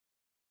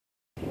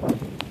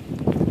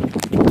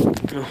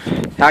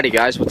Howdy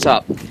guys, what's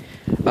up?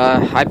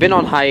 I've been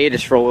on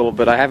hiatus for a little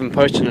bit. I haven't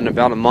posted in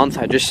about a month.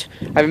 I've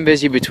been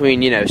busy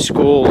between,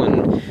 school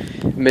and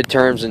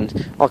midterms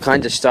and all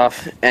kinds of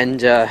stuff, and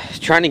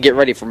trying to get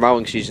ready for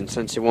mowing season,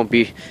 since it won't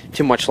be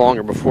too much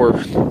longer before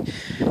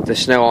the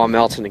snow all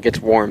melts and it gets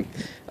warm.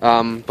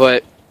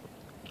 But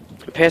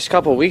the past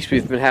couple of weeks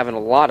we've been having a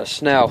lot of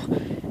snow,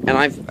 and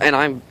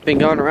I've been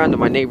going around to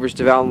my neighbors'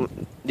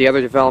 the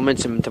other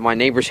developments, and to my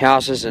neighbors'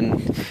 houses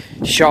and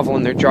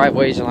shoveling their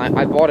driveways. And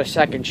I bought a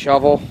second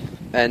shovel,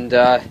 and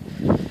it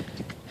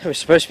was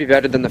supposed to be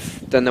better than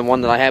the one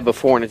that I had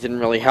before, and it didn't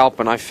really help.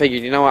 And I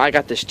figured, I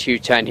got this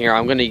 210 here.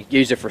 I'm going to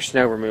use it for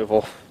snow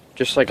removal,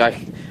 just like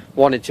I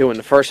wanted to in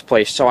the first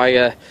place. So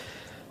I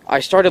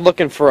started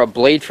looking for a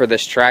blade for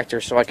this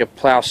tractor so I could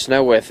plow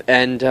snow with.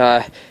 And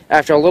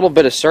after a little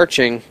bit of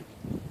searching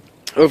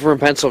over in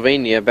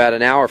Pennsylvania, about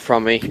an hour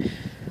from me,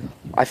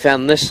 I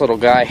found this little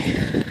guy.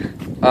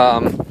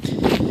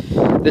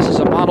 This is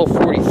a Model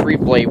 43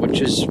 blade, which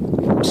is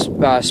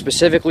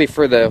specifically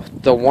for the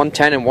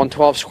 110 and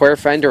 112 square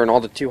fender and all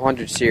the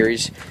 200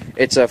 series.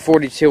 It's a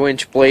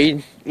 42-inch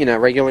blade,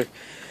 regular,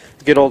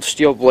 good old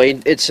steel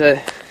blade. This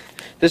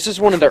is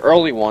one of the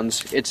early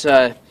ones. It's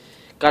got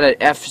an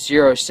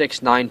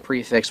F069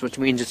 prefix, which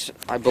means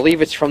I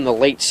believe it's from the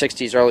late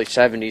 60s, early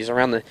 70s,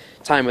 around the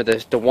time of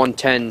the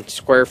 110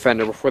 square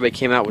fender, before they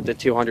came out with the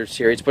 200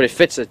 series. But it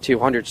fits the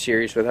 200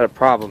 series without a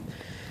problem.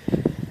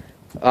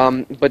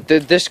 But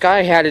this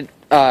guy had it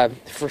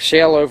for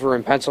sale over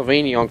in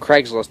Pennsylvania on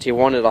Craigslist. He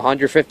wanted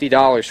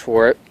 $150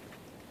 for it,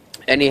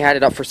 and he had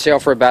it up for sale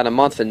for about a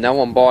month, and no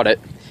one bought it.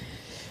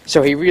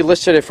 So he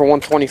relisted it for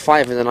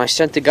 $125, and then I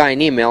sent the guy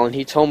an email, and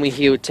he told me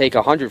he would take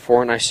 $100 for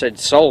it, and I said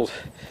sold.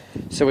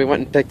 So we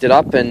went and picked it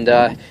up, and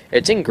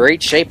it's in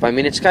great shape. I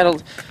mean, it's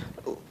got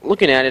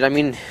looking at it, I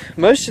mean,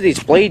 most of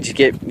these blades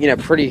get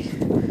pretty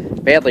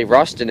badly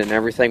rusted and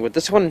everything, but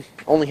this one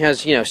only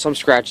has some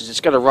scratches.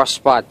 It's got a rust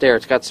spot there.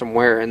 It's got some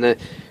wear, and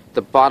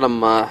the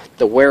bottom,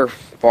 the wear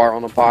bar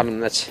on the bottom,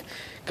 that's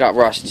got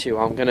rust too.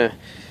 I'm gonna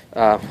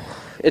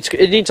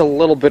it needs a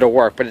little bit of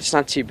work, but it's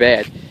not too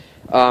bad.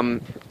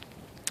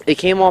 It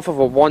came off of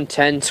a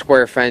 110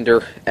 square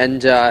fender,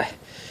 and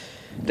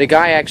the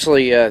guy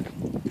actually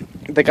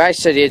the guy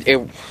said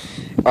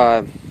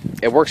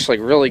it works like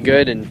really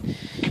good, and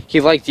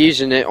he liked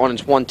using it on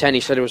his 110.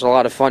 He said it was a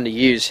lot of fun to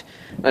use.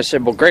 And I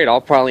said, well, great, I'll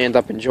probably end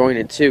up enjoying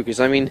it too, because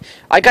I mean,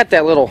 I got this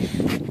little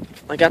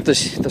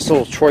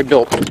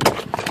Troy-built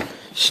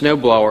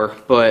snowblower,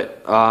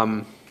 but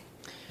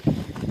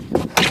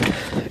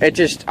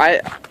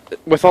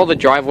with all the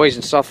driveways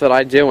and stuff that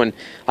I do, and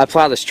I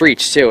plow the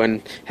streets too,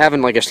 and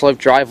having like a sloped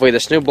driveway, the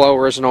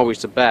snowblower isn't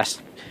always the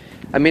best.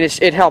 I mean,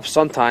 it helps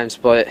sometimes,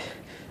 but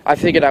I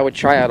figured I would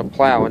try out a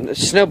plow, and the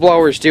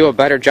snowblowers do a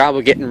better job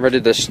of getting rid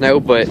of the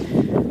snow, but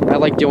I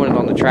like doing it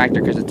on the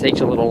tractor because it takes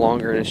a little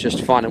longer and it's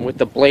just fun. And with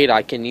the blade,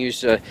 I can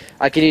use it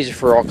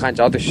for all kinds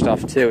of other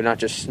stuff too, not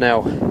just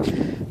snow.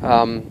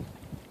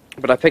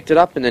 But I picked it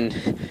up and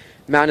then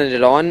mounted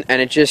it on,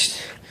 and it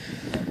just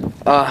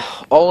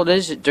all it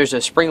is, there's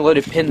a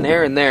spring-loaded pin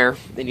there,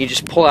 and you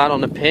just pull out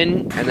on the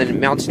pin, and then it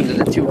mounts into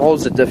the two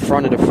holes at the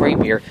front of the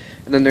frame here.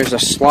 And then there's a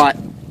slot.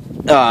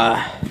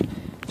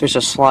 There's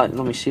a slot.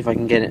 Let me see if I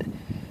can get it.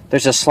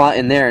 There's a slot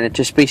in there, and it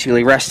just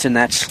basically rests in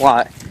that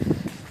slot.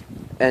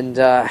 And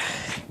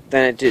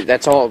then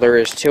that's all there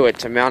is to it,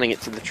 to mounting it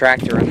to the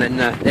tractor. And then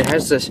it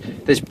has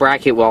this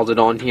bracket welded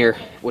on here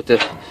with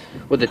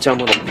its own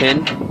little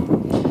pin,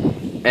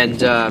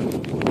 and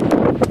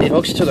it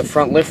hooks to the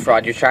front lift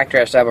rod. Your tractor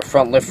has to have a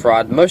front lift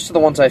rod. Most of the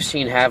ones I've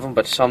seen have them,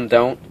 but some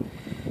don't.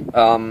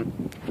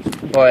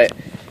 But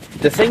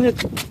the thing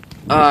that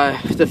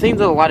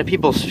a lot of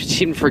people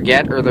seem to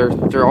forget, or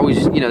they're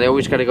always they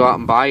always got to go out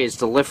and buy, is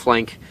the lift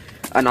link.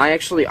 And I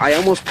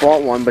almost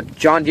bought one, but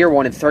John Deere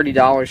wanted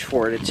 $30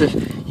 for it. It's just,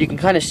 you can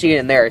kind of see it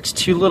in there. It's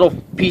two little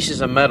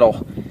pieces of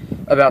metal,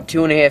 about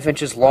 2.5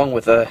 inches long,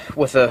 with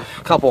a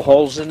couple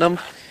holes in them.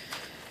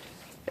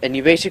 And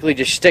you basically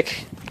just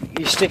stick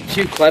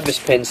two clevis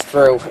pins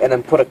through, and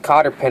then put a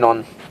cotter pin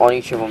on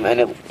each of them,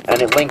 and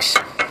it links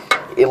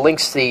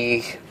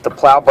the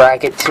plow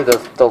bracket to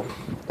the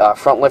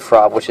front lift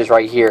rod, which is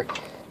right here.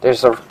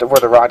 There's where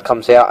the rod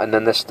comes out, and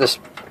then this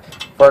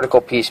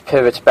vertical piece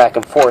pivots back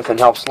and forth and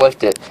helps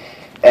lift it.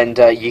 And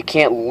you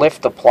can't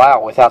lift the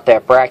plow without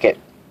that bracket.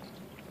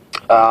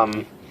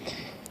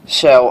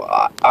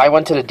 So I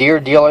went to the Deere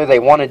dealer. They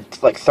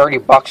wanted like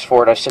 $30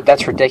 for it. I said,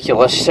 that's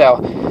ridiculous. So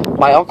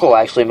my uncle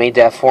actually made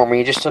that for me.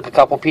 He just took a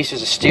couple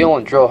pieces of steel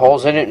and drilled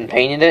holes in it and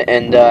painted it,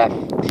 and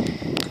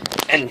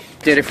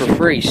did it for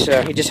free.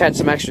 So he just had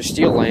some extra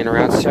steel laying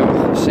around, so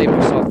I saved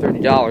myself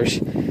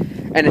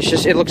 $30. And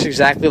it looks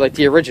exactly like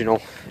the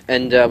original.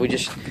 And we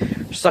just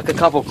stuck a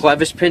couple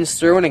clevis pins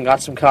through it and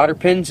got some cotter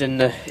pins,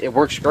 and it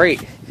works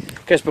great.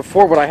 Because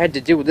before, what I had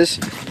to do with this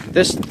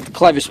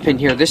clevis pin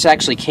here, this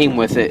actually came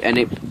with it, and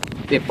it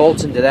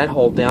bolts into that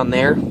hole down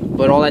there.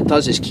 But all that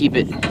does is keep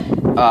it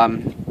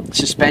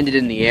suspended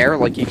in the air.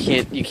 Like you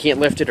can't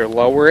lift it or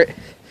lower it.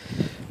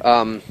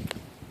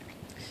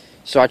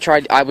 So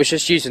I was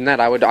just using that.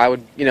 I would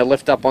you know,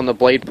 lift up on the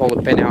blade, pull the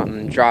pin out, and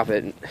then drop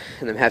it, and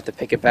then have to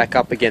pick it back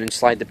up again and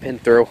slide the pin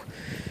through.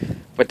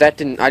 But I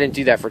didn't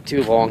do that for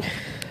too long.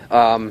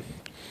 But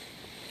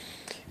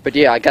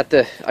yeah, I got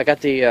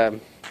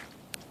the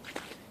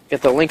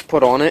link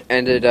put on it,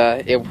 and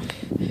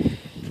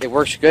it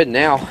works good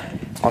now.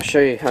 I'll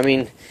show you. I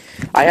mean,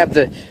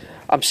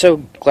 I'm so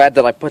glad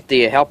that I put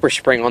the helper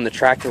spring on the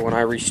tractor when I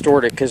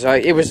restored it, because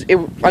I got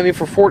it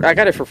for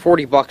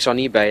 $40 on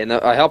eBay, and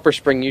a helper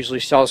spring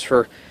usually sells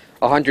for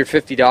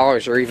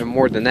 $150 or even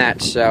more than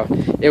that. So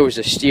it was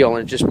a steal,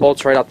 and it just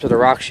bolts right up to the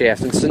rock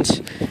shaft. And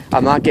since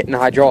I'm not getting a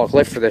hydraulic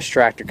lift for this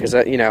tractor, because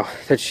you know,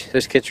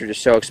 those kits are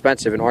just so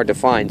expensive and hard to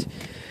find,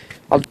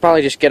 I'll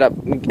probably just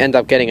end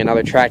up getting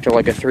another tractor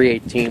like a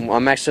 318.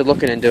 I'm actually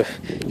looking into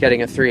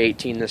getting a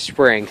 318 this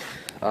spring.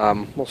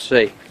 We'll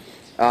see.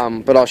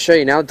 But I'll show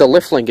you now that the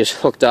lift link is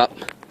hooked up.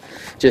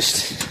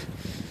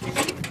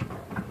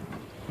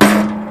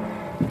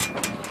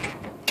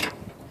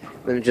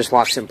 Then it just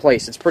locks in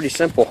place. It's pretty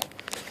simple.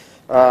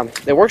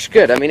 It works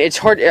good. I mean, it's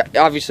hard.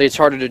 Obviously, it's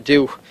harder to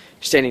do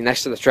standing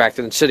next to the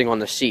tractor than sitting on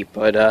the seat,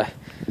 but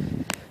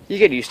you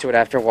get used to it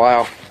after a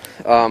while.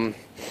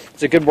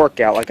 It's a good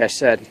workout, like I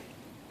said.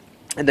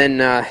 And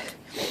then I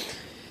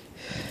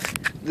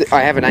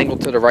have an angle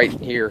to the right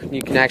here.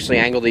 You can actually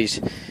angle these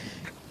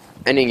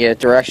any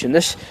direction.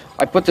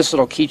 I put this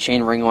little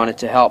keychain ring on it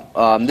to help.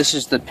 This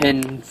is the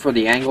pin for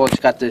the angle. It's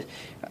got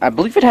I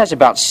believe it has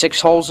about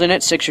 6 holes in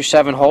it, 6 or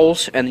 7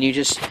 holes, and then you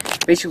just,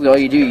 basically all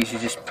you do is you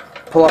just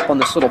pull up on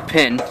this little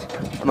pin.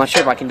 I'm not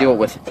sure if I can do it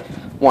with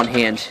one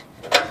hand.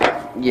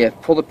 Yeah,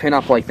 pull the pin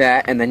up like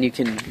that, and then you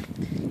can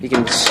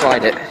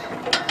slide it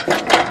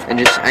and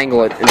just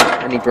angle it in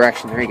any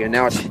direction. There you go.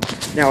 Now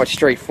it's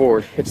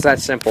straightforward. It's that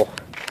simple.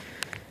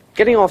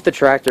 Getting off the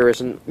tractor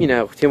isn't, you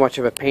know, too much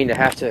of a pain to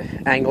have to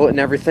angle it and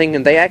everything.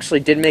 And they actually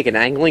did make an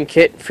angling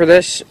kit for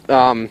this.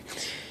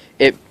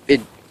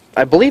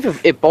 I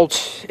believe it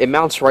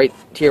mounts right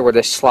here where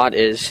this slot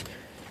is,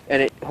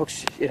 and it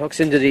hooks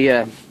into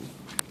the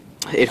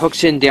it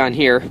hooks in down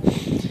here,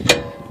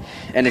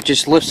 and it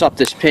just lifts up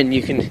this pin.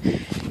 You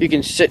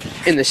can sit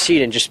in the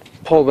seat and just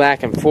pull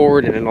back and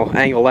forward, and it'll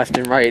angle left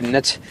and right, and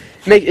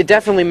it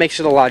definitely makes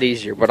it a lot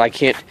easier. But I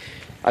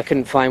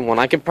couldn't find one.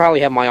 I could probably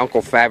have my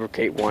uncle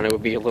fabricate one. It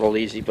would be a little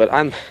easy, but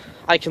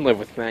I can live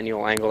with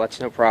manual angle. That's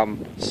no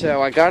problem.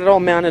 So I got it all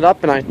mounted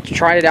up, and I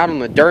tried it out on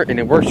the dirt, and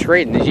it works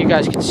great. And as you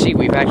guys can see,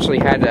 we've actually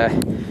had a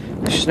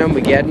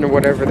snowmageddon, or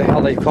whatever the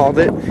hell they called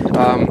it.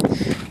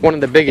 One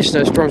of the biggest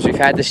snowstorms we've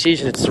had this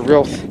season. It's a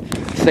real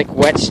thick,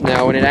 wet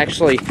snow, and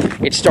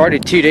it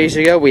started 2 days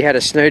ago. We had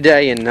a snow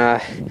day, and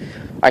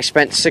I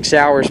spent 6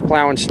 hours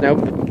plowing snow,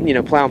 you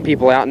know, plowing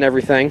people out and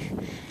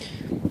everything.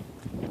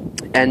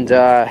 And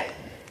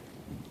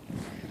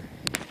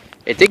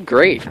it did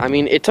great. I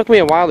mean, it took me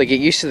a while to get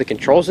used to the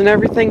controls and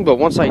everything, but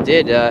once I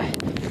did,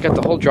 got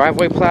the whole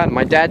driveway plowed.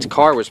 My dad's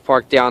car was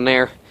parked down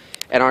there,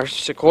 and our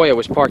Sequoia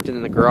was parked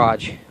in the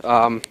garage.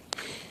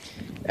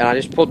 And I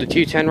just pulled the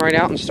 210 right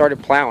out and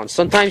started plowing.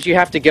 Sometimes you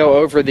have to go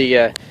over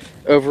the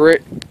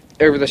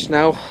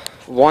snow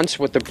once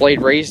with the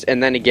blade raised,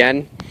 and then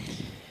again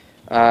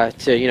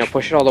to, you know,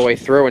 push it all the way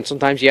through. And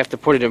sometimes you have to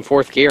put it in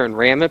 4th gear and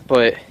ram it,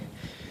 but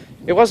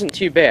it wasn't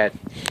too bad.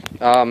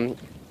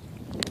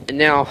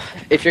 Now,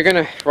 if you're going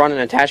to run an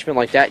attachment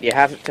like that, you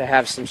have to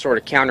have some sort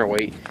of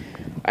counterweight.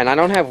 And I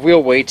don't have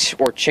wheel weights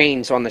or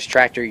chains on this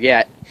tractor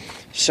yet,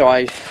 so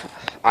I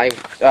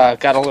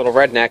got a little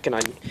redneck, and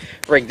I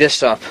rigged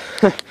this up.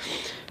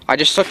 I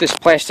just took this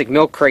plastic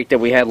milk crate that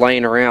we had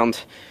laying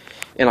around,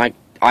 and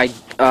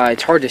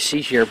it's hard to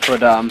see here,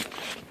 but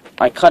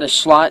I cut a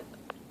slot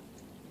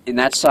in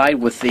that side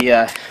with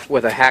a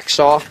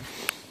hacksaw,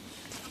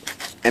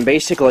 and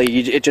basically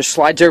it just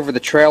slides over the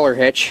trailer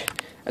hitch.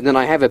 And then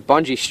I have it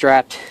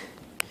bungee-strapped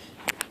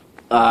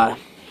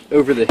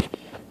over the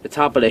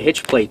top of the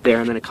hitch plate there,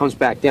 and then it comes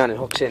back down and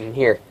hooks in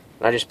here.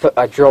 And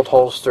I drilled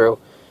holes through.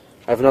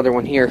 I have another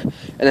one here,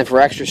 and then for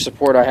extra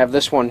support, I have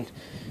this one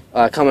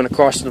coming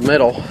across the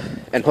middle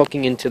and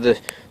hooking into the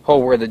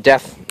hole where the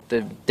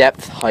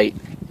depth height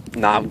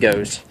knob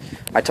goes.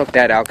 I took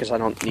that out because I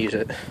don't use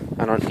it.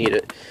 I don't need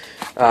it.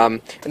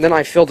 And then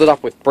I filled it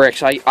up with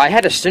bricks. I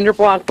had a cinder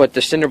block, but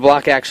the cinder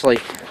block actually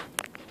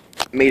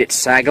made it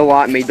sag a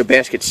lot, made the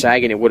basket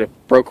sag, and it would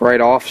have broke right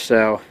off.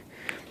 So,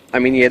 I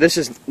mean, yeah, this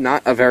is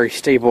not a very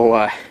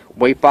stable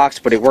weight box,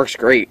 but it works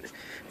great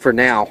for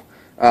now.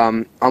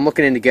 I'm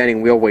looking into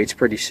getting wheel weights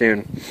pretty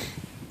soon,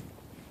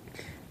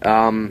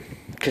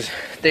 because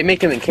they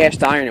make them in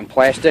cast iron and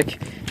plastic.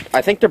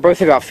 I think they're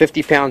both about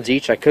 50 pounds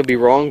each. I could be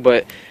wrong,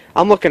 but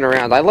I'm looking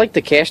around. I like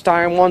the cast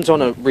iron ones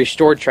on a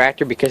restored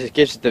tractor because it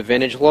gives it the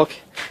vintage look.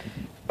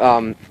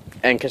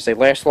 And because they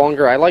last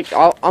longer.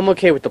 I'm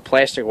okay with the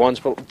plastic ones,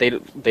 but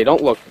they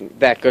don't look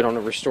that good on a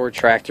restored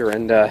tractor,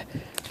 and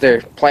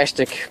they're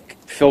plastic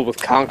filled with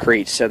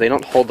concrete, so they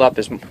don't hold up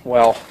as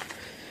well.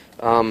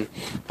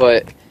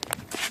 But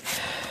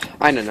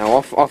I don't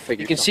know. I'll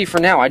figure. You can see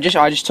for now, I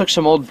just took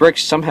some old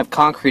bricks. Some have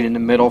concrete in the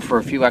middle for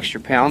a few extra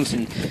pounds,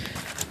 and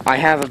I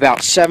have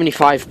about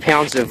 75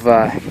 pounds of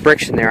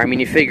bricks in there. I mean,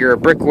 you figure a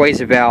brick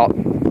weighs about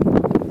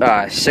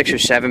 6 or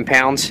 7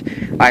 pounds.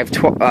 I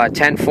have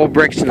 10 full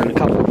bricks and then a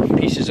couple of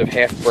pieces of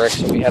half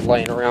bricks that we had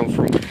laying around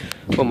from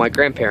when my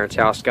grandparents'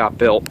 house got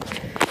built,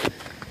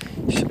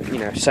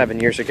 7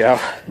 years ago.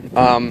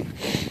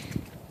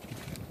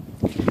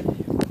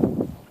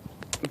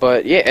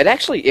 But yeah,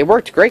 it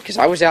worked great because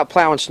I was out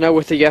plowing snow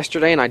with it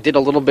yesterday, and I did a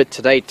little bit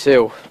today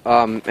too,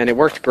 and it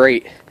worked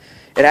great.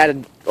 It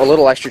added a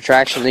little extra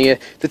traction.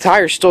 The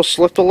tires still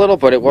slipped a little,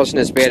 but it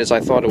wasn't as bad as I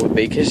thought it would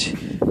be, because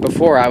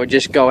before I would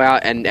just go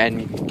out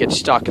and get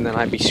stuck, and then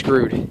I'd be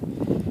screwed.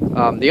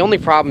 The only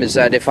problem is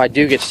that if I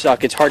do get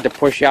stuck, it's hard to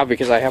push out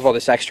because I have all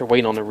this extra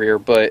weight on the rear,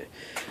 but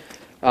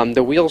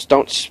the wheels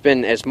don't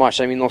spin as much.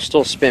 I mean, they'll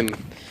still spin,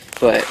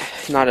 but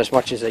not as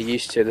much as they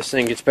used to. This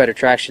thing gets better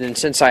traction, and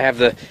since I have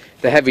the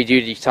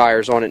heavy-duty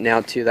tires on it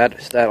now too,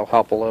 that'll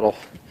help a little.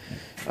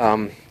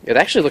 It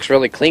actually looks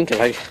really clean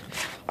because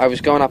I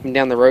was going up and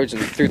down the roads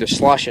and through the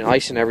slush and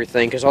ice and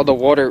everything, because all the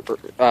water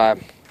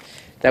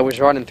that was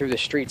running through the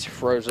streets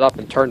froze up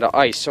and turned to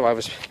ice. So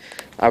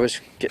I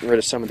was getting rid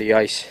of some of the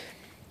ice.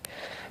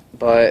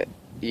 But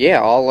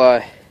yeah,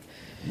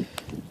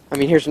 I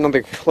mean, here's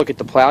another look at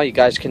the plow. You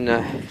guys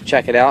can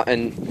check it out.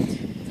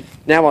 And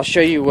now I'll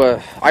show you.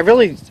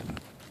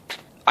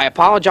 I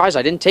apologize.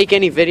 I didn't take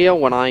any video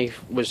when I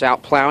was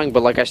out plowing,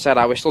 but like I said,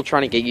 I was still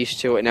trying to get used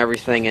to it and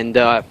everything. And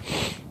now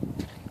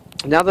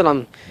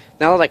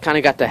that I kind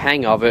of got the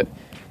hang of it,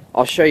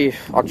 I'll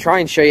try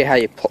and show you how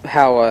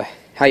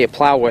you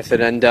plow with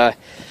it. And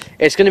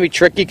it's going to be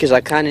tricky because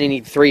I kind of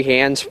need 3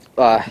 hands.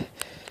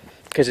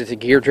 Because it's a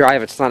gear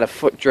drive, it's not a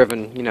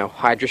foot-driven,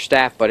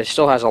 HDAP, but it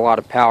still has a lot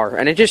of power,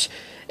 and it gets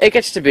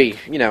to be,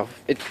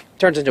 it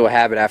turns into a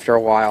habit after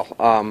a while.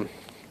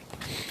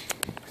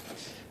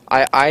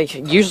 I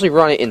usually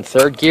run it in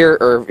 3rd gear,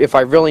 or if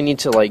I really need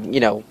to,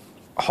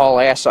 haul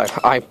ass,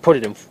 I put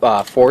it in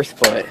 4th,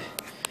 but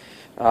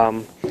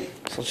so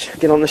let's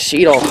get on the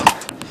seat.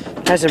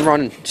 It hasn't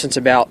run since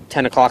about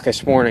 10 o'clock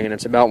this morning, and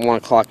it's about 1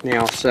 o'clock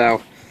now,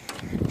 so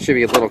it should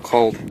be a little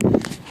cold.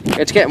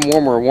 It's getting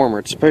warmer and warmer.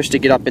 It's supposed to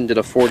get up into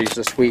the 40s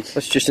this week.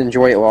 Let's just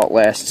enjoy it while it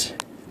lasts.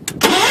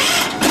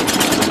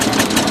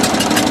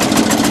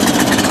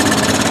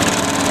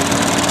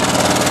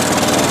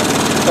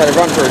 Let it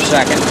run for a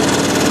second.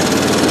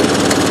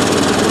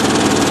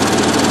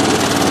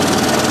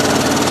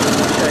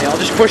 Okay, I'll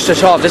just push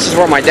this off. This is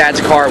where my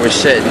dad's car was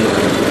sitting.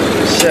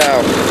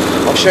 So,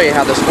 I'll show you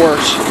how this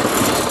works.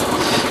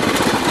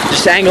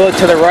 Just angle it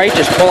to the right.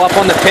 Just pull up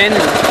on the pin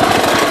and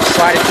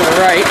slide it to the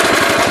right.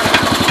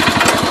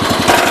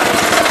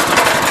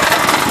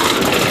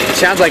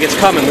 Sounds like it's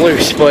coming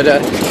loose, but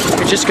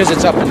it's just because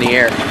it's up in the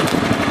air.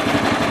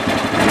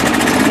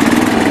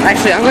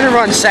 Actually, I'm going to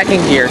run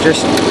 2nd gear,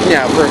 just,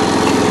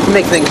 to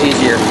make things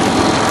easier.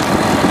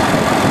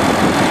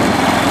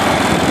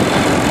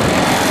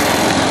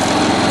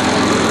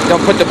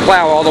 Don't put the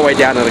plow all the way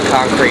down to the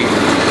concrete.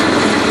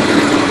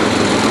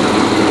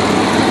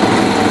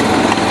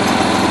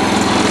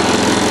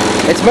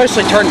 It's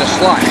mostly turned to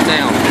slush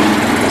now.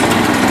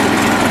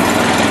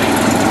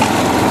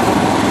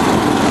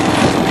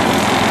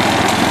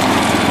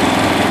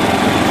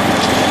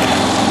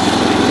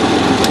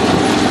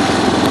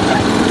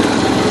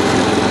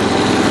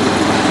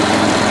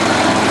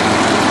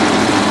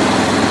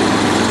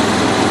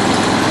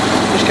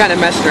 Kind of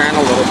messing around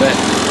a little bit.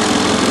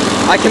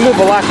 I can move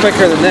a lot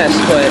quicker than this,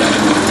 but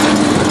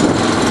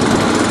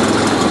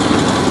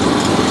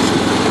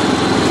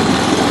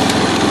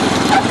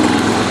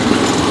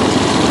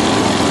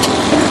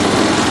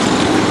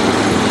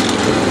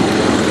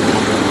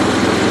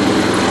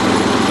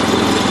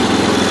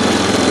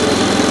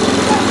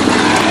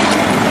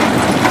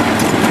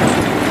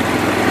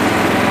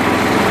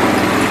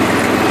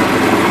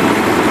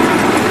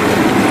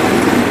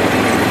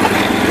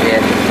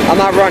I'm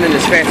not running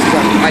as fast as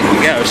I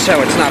can go,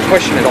 so it's not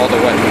pushing it all the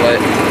way,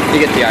 but you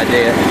get the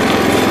idea.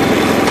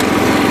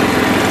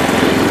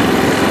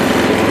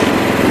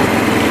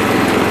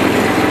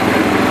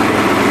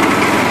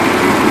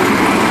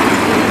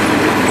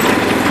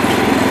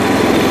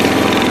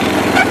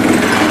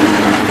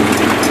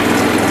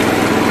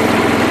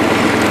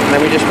 And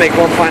then we just make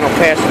one final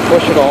pass and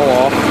push it all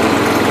off.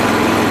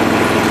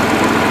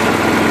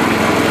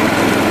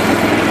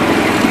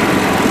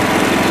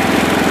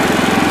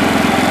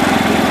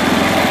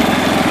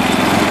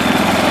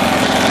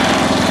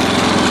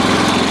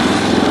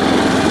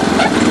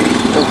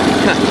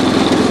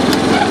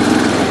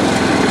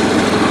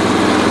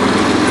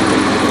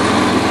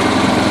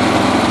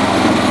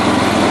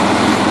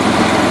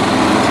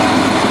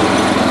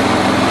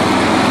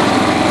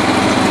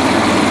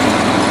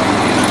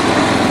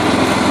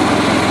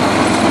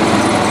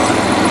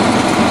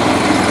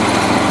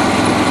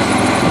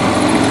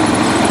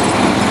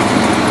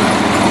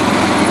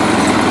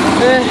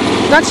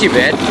 Not too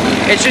bad.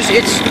 It's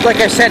like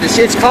I said,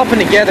 it's clumping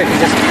together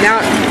because now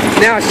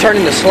it's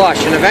turning to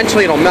slush, and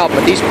eventually it'll melt.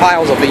 But these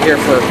piles will be here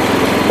for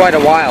quite a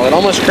while. It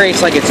almost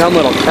creates like its own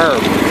little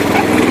curve.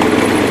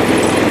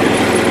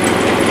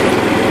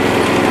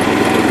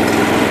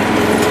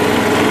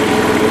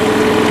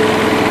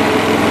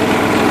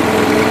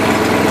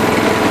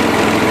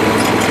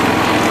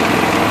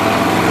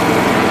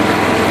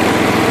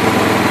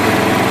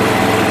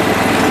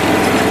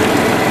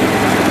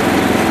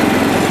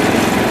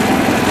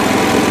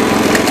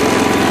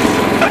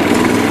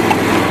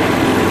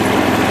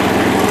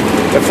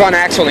 front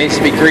axle needs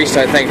to be greased,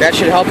 I think. That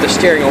should help the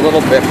steering a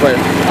little bit, but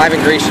I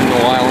haven't greased it in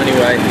a while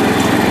anyway.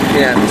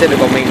 Yeah,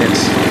 typical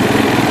maintenance.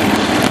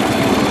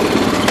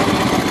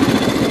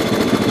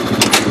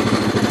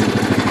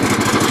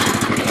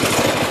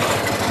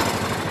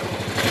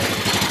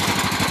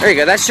 There you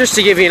go. That's just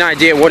to give you an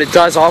idea of what it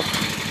does. I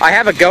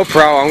have a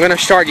GoPro. I'm going to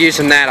start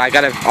using that.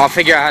 I'll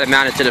figure out how to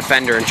mount it to the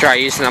fender and try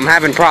using it. I'm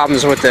having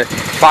problems with the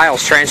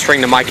files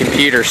transferring to my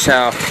computer,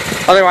 so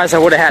otherwise I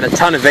would have had a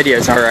ton of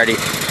videos already.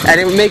 And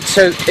it would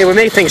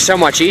make things so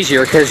much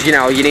easier because, you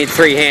know, you need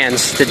 3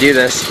 hands to do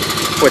this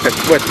with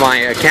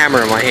my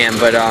camera in my hand.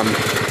 But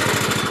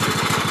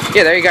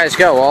yeah, there you guys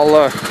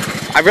go.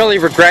 I really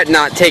regret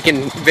not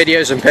taking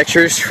videos and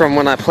pictures from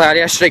when I plowed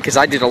yesterday because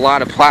I did a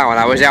lot of plowing.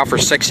 I was out for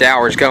 6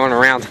 hours going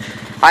around.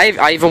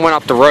 I even went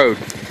up the road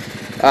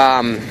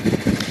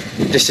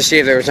just to see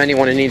if there was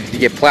anyone who needed to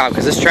get plowed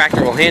because this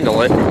tractor will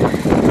handle it.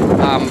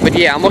 But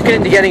yeah, I'm looking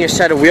into getting a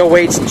set of wheel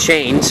weights and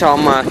chains, so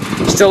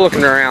I'm still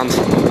looking around.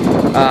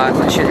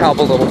 That should help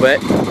a little bit.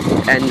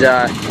 And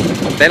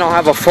they don't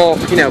have a full,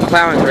 you know,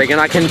 plowing rig, and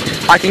I can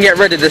get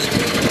rid of this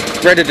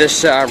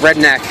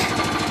redneck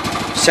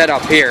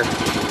setup here.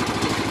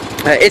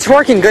 It's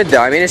working good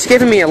though. I mean, it's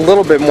giving me a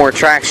little bit more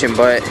traction,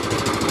 but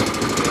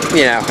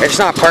you know, it's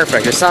not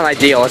perfect. It's not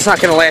ideal. It's not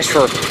going to last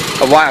for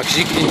a while because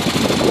you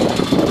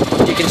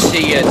can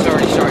see it's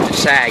already starting to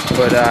sag.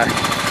 But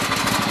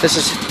this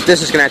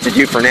is going to have to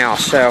do for now.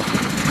 So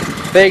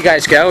there you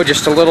guys go.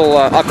 Just a little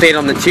update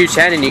on the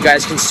 210, and you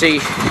guys can see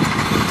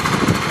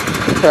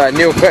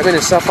new equipment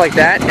and stuff like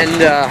that.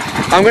 And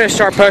I'm going to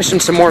start posting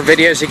some more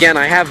videos again.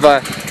 I have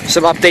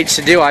some updates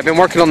to do. I've been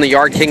working on the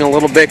Yard King a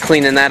little bit,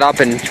 cleaning that up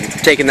and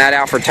taking that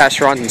out for test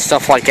runs and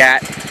stuff like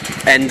that.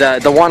 And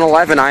the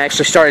 111 I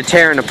actually started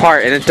tearing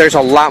apart, and there's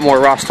a lot more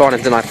rust on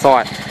it than I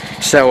thought.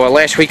 So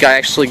last week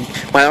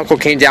my uncle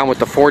came down with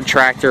the Ford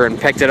tractor and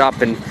picked it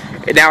up, and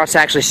now it's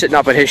actually sitting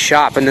up at his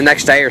shop. And the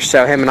next day or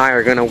so, him and I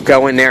are going to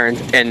go in there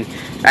and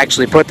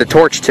actually put the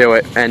torch to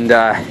it and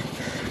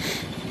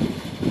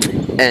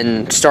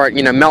start,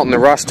 you know, melting the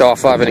rust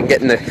off of it and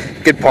getting the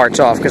good parts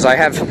off, because I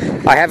have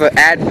an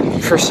ad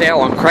for sale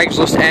on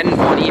Craigslist and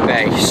on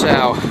eBay,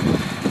 so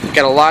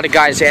got a lot of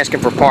guys asking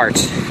for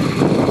parts.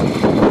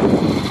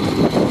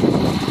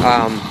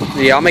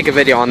 Yeah, I'll make a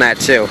video on that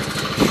too.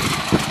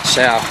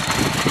 So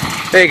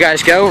there you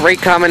guys go.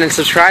 Rate, comment, and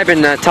subscribe,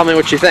 and tell me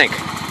what you think.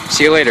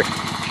 See you later.